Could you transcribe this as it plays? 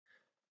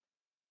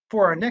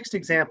For our next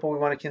example we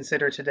want to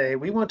consider today,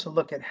 we want to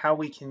look at how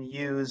we can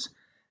use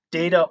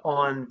data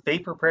on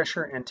vapor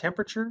pressure and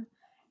temperature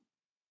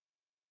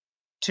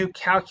to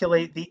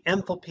calculate the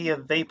enthalpy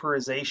of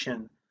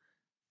vaporization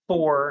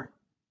for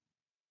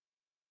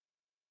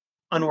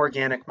an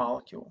organic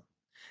molecule.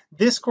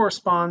 This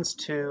corresponds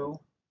to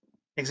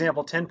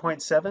example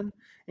 10.7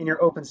 in your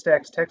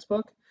OpenStax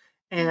textbook.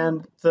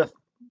 And the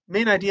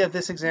main idea of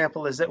this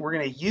example is that we're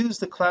going to use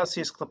the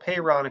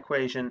Clausius-Clapeyron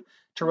equation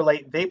to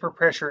relate vapor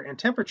pressure and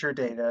temperature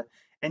data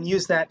and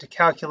use that to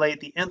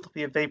calculate the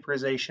enthalpy of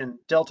vaporization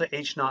delta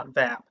H naught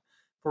vap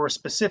for a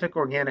specific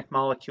organic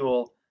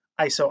molecule,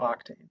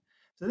 isooctane.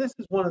 So this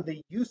is one of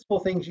the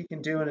useful things you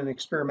can do in an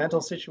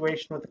experimental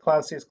situation with the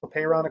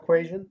Clausius-Clapeyron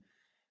equation.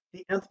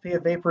 The enthalpy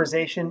of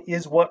vaporization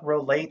is what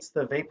relates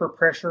the vapor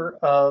pressure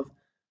of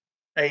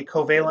a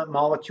covalent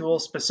molecule,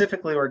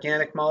 specifically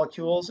organic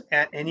molecules,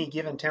 at any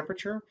given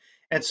temperature.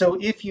 And so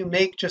if you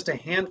make just a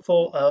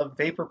handful of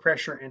vapor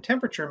pressure and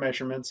temperature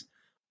measurements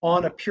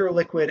on a pure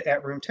liquid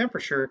at room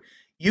temperature,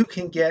 you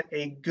can get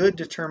a good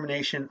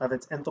determination of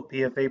its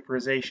enthalpy of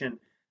vaporization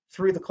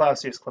through the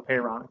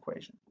Clausius-Clapeyron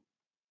equation.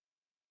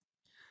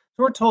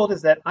 So we're told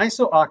is that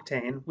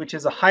isooctane, which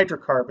is a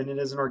hydrocarbon, it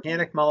is an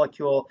organic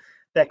molecule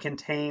that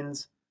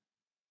contains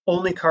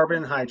only carbon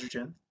and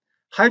hydrogen.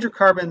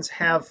 Hydrocarbons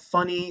have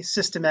funny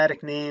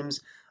systematic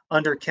names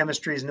under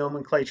chemistry's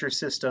nomenclature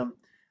system,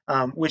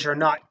 which are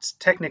not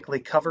technically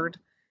covered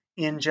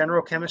in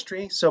general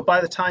chemistry. So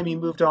by the time you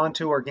moved on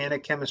to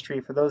organic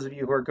chemistry, for those of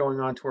you who are going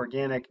on to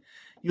organic,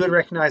 you would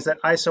recognize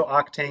that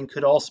isooctane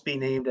could also be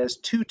named as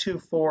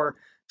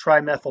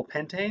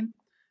 2,2,4-trimethylpentane,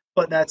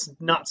 but that's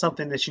not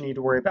something that you need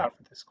to worry about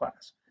for this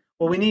class.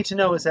 What we need to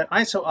know is that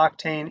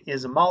isooctane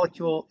is a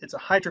molecule, it's a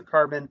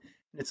hydrocarbon, and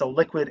it's a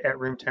liquid at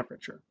room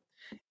temperature.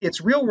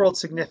 Its real-world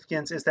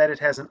significance is that it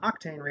has an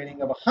octane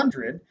rating of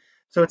 100,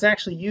 so it's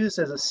actually used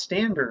as a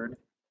standard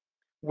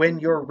when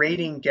you're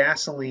rating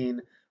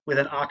gasoline with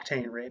an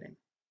octane rating.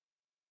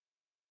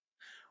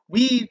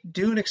 We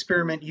do an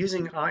experiment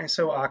using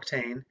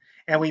isooctane,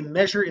 and we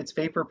measure its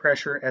vapor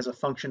pressure as a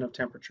function of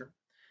temperature.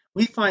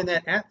 We find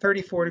that at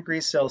 34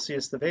 degrees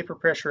Celsius, the vapor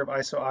pressure of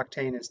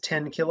isooctane is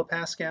 10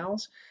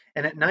 kilopascals,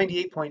 and at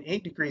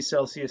 98.8 degrees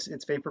Celsius,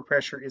 its vapor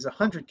pressure is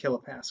 100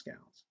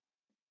 kilopascals.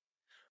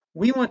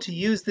 We want to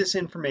use this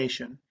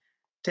information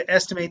to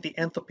estimate the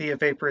enthalpy of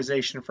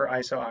vaporization for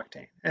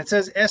isooctane. And it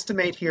says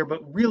estimate here,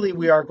 but really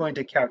we are going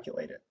to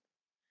calculate it.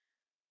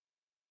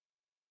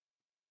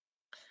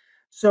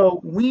 So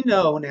we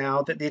know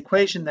now that the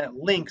equation that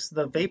links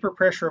the vapor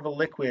pressure of a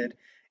liquid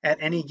at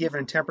any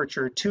given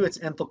temperature to its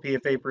enthalpy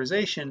of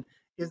vaporization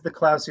is the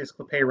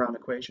Clausius-Clapeyron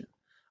equation.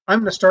 I'm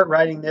going to start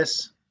writing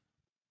this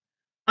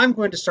as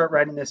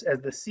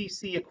the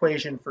CC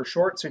equation for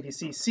short. So if you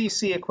see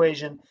CC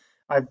equation,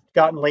 I've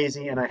gotten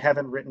lazy and I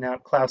haven't written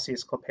out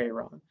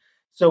Clausius-Clapeyron.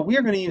 So we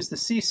are going to use the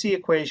CC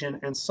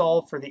equation and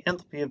solve for the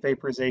enthalpy of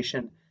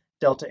vaporization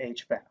delta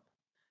H vap.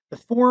 The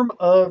form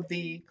of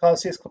the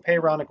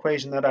Clausius-Clapeyron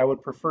equation that I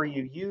would prefer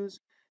you use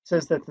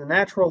says that the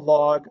natural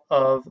log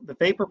of the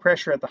vapor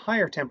pressure at the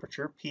higher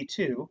temperature,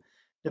 P2,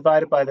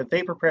 divided by the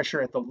vapor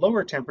pressure at the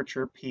lower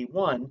temperature,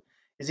 P1,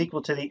 is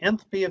equal to the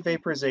enthalpy of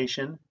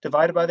vaporization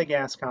divided by the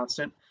gas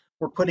constant.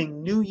 We're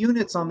putting new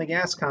units on the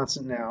gas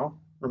constant now,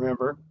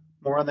 remember,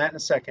 more on that in a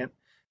second,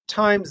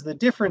 times the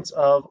difference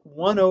of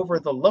 1 over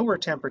the lower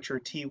temperature,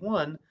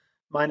 T1,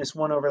 minus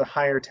 1 over the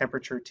higher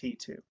temperature,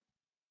 T2.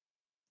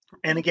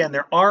 And again,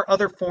 there are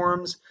other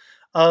forms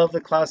of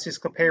the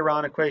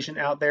Clausius-Clapeyron equation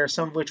out there,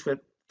 some of which would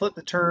flip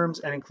the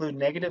terms and include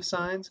negative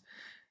signs.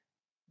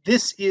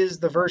 This is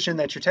the version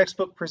that your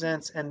textbook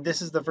presents, and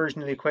this is the version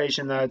of the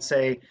equation that I'd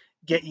say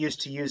get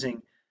used to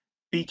using,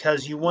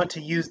 because you want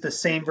to use the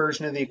same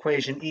version of the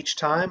equation each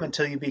time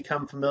until you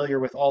become familiar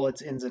with all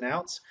its ins and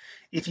outs.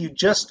 If you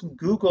just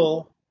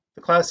Google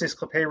the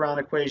Clausius-Clapeyron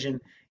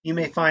equation, you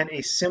may find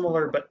a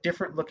similar but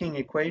different looking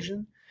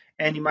equation,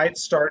 and you might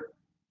start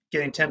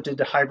getting tempted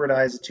to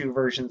hybridize the two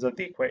versions of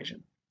the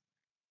equation.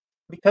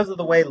 Because of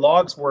the way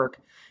logs work,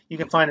 you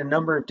can find a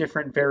number of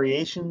different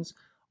variations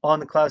on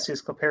the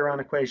Clausius-Clapeyron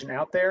equation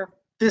out there.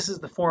 This is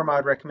the form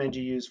I'd recommend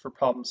you use for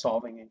problem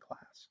solving in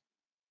class.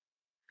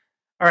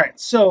 All right,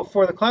 so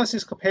for the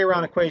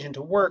Clausius-Clapeyron equation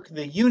to work,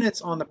 the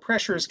units on the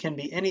pressures can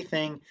be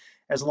anything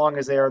as long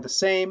as they are the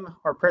same.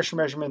 Our pressure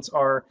measurements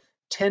are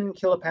 10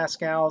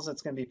 kilopascals,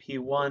 it's going to be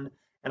P1,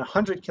 and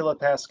 100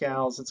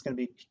 kilopascals, it's going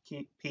to be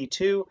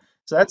P2.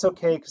 So that's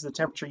okay because the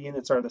temperature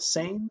units are the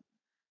same.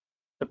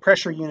 The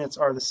pressure units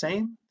are the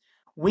same.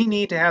 We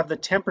need to have the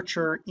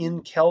temperature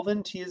in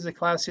Kelvin to use the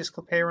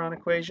Clausius-Clapeyron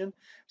equation.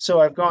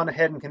 So I've gone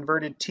ahead and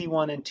converted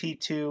T1 and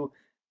T2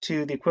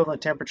 to the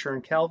equivalent temperature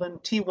in Kelvin.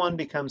 T1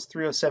 becomes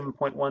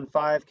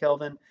 307.15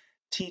 Kelvin.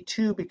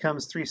 T2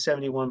 becomes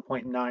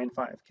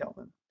 371.95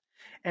 Kelvin.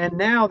 And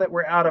now that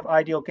we're out of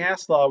ideal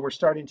gas law, we're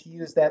starting to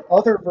use that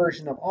other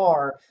version of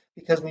R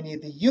because we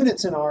need the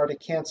units in R to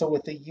cancel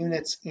with the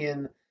units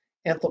in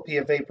enthalpy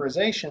of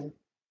vaporization.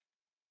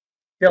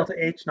 Delta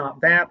H naught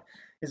vap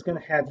is going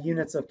to have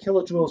units of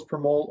kilojoules per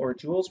mole or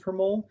joules per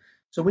mole.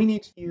 So we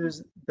need to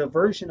use the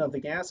version of the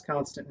gas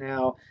constant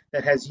now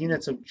that has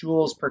units of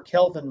joules per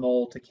Kelvin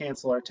mole to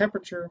cancel our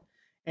temperature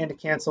and to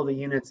cancel the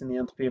units in the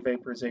enthalpy of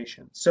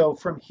vaporization. So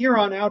from here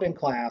on out in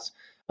class,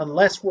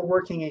 unless we're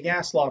working a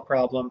gas law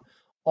problem,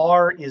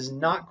 R is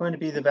not going to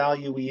be the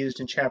value we used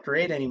in chapter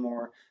 8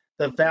 anymore.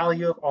 The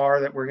value of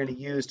R that we're going to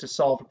use to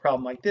solve a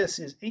problem like this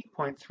is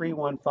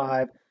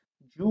 8.315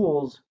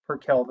 joules per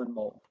Kelvin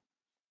mole.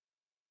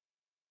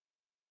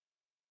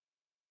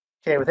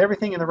 Okay, with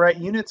everything in the right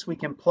units, we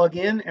can plug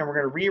in and we're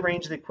going to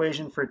rearrange the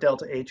equation for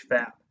delta H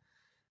vap.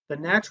 The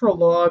natural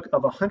log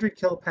of 100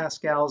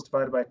 kilopascals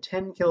divided by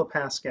 10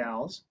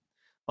 kilopascals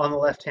on the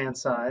left-hand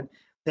side.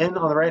 Then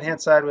on the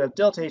right-hand side, we have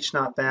delta H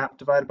naught vap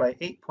divided by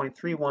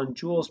 8.31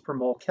 joules per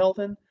mole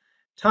Kelvin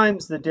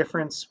times the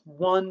difference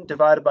 1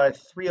 divided by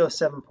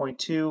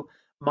 307.2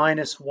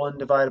 minus 1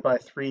 divided by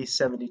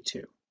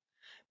 372.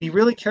 Be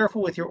really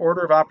careful with your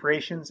order of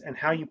operations and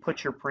how you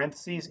put your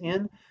parentheses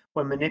in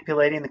when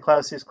manipulating the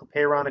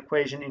Clausius-Clapeyron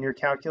equation in your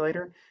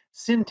calculator.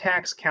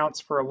 Syntax counts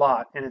for a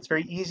lot, and it's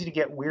very easy to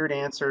get weird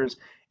answers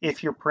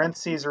if your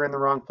parentheses are in the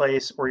wrong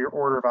place or your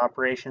order of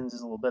operations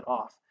is a little bit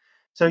off.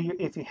 So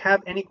if you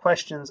have any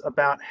questions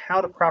about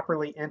how to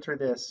properly enter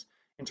this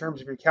in terms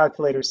of your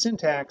calculator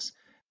syntax,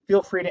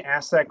 feel free to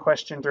ask that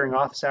question during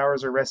office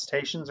hours or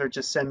recitations, or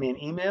just send me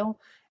an email,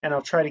 and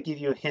I'll try to give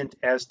you a hint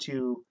as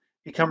to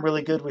become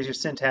really good with your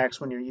syntax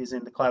when you're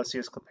using the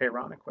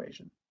Clausius-Clapeyron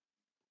equation.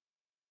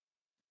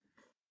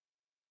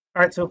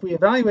 All right, so if we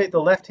evaluate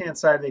the left-hand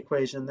side of the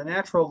equation, the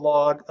natural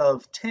log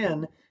of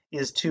 10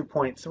 is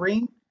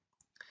 2.3,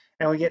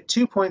 and we get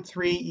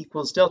 2.3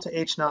 equals delta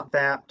H naught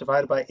vap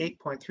divided by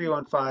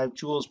 8.315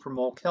 joules per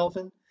mole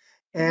Kelvin,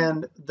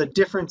 and the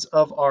difference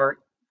of our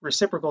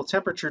reciprocal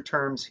temperature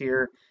terms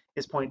here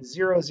is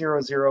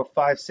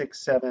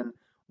 0.000567.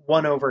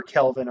 1 over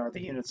Kelvin are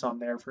the units on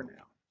there for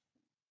now.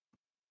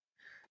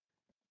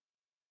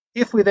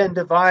 If we then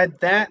divide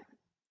that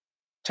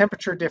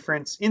temperature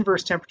difference,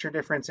 inverse temperature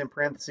difference in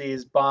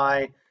parentheses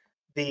by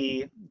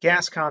the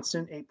gas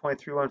constant,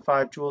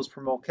 8.315 joules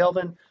per mole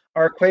Kelvin,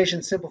 our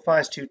equation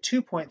simplifies to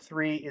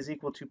 2.3 is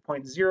equal to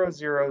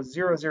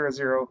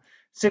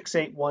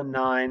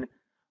 0.000006819.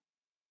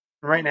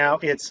 Right now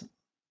it's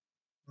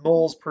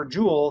moles per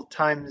joule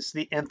times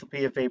the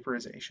enthalpy of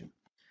vaporization.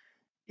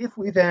 If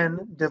we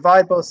then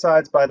divide both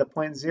sides by the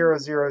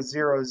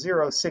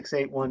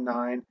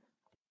 0.000006819,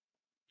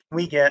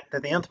 we get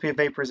that the enthalpy of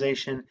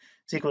vaporization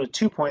is equal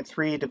to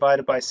 2.3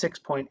 divided by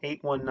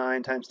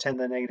 6.819 times 10 to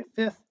the negative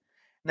fifth.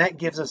 And that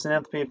gives us an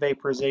enthalpy of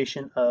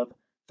vaporization of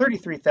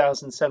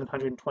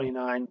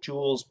 33,729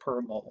 joules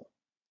per mole.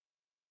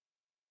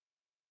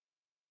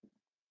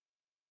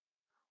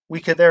 We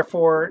could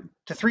therefore,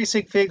 to 3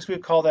 sig figs, we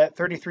would call that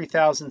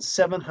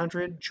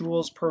 33,700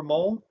 joules per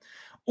mole,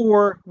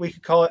 or we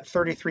could call it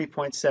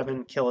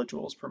 33.7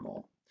 kilojoules per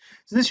mole.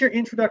 So this is your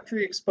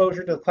introductory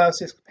exposure to the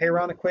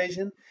Clausius-Clapeyron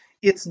equation.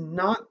 It's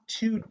not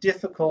too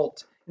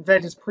difficult. In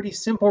fact, it's a pretty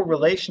simple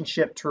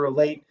relationship to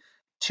relate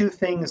to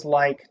things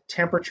like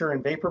temperature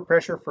and vapor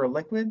pressure for a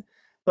liquid,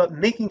 but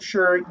making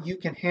sure you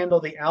can handle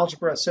the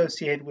algebra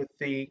associated with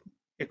the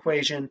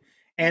equation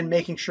and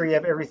making sure you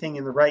have everything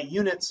in the right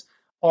units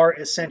are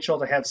essential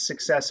to have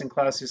success in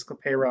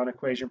Clausius-Clapeyron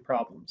equation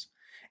problems.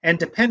 And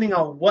depending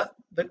on what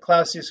the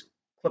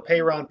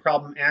Clausius-Clapeyron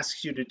problem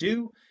asks you to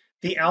do,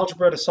 the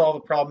algebra to solve a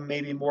problem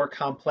may be more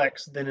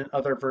complex than in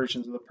other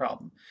versions of the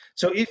problem.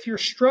 So if you're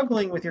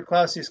struggling with your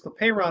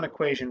Clausius-Clapeyron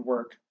equation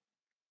work,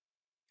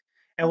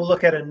 and we'll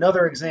look at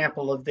another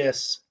example of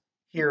this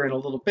here in a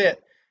little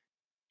bit,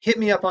 hit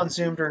me up on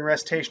Zoom during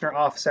recitation or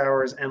office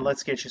hours and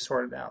let's get you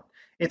sorted out.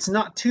 It's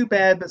not too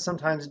bad, but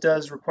sometimes it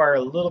does require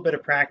a little bit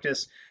of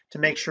practice to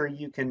make sure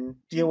you can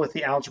deal with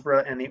the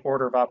algebra and the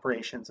order of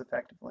operations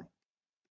effectively.